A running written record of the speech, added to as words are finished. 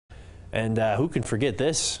And who can forget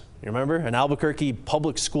this? You remember? An Albuquerque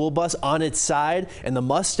public school bus on its side, and the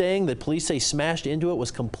Mustang that police say smashed into it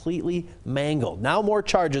was completely mangled. Now more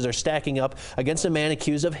charges are stacking up against a man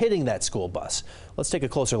accused of hitting that school bus. Let's take a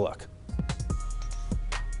closer look.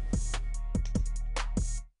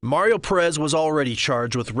 Mario Perez was already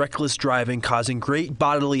charged with reckless driving causing great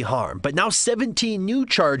bodily harm, but now 17 new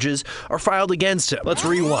charges are filed against him. Let's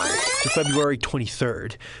rewind to February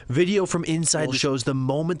 23rd. Video from inside shows the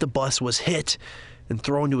moment the bus was hit and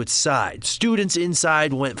thrown to its side. Students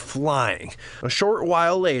inside went flying. A short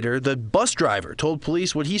while later, the bus driver told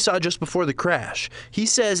police what he saw just before the crash. He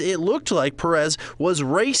says it looked like Perez was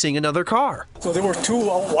racing another car. So there were two,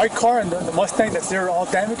 white car and the Mustang, that they're all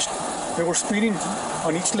damaged. They were speeding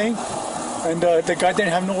on each lane, and the guy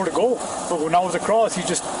didn't have nowhere to go. So when I was across,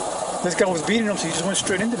 this guy was beating him, so he just went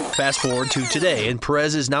straight into me. Fast forward to today, and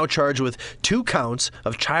Perez is now charged with 2 counts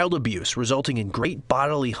of child abuse, resulting in great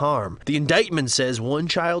bodily harm. The indictment says one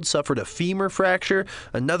child suffered a femur fracture,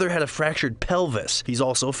 another had a fractured pelvis. He's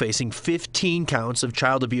also facing 15 counts of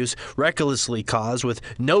child abuse recklessly caused with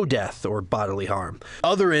no death or bodily harm.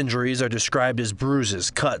 Other injuries are described as bruises,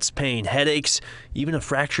 cuts, pain, headaches, even a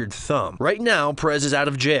fractured thumb. Right now, Perez is out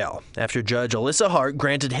of jail after Judge Alyssa Hart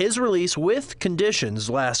granted his release with conditions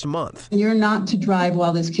last month. You're not to drive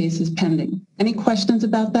while this case is pending. Any questions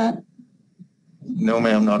about that? No,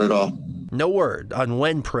 ma'am, not at all. No word on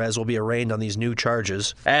when Perez will be arraigned on these new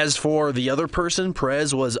charges. As for the other person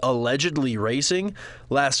Perez was allegedly racing,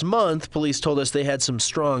 last month police told us they had some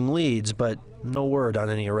strong leads, but no word on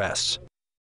any arrests.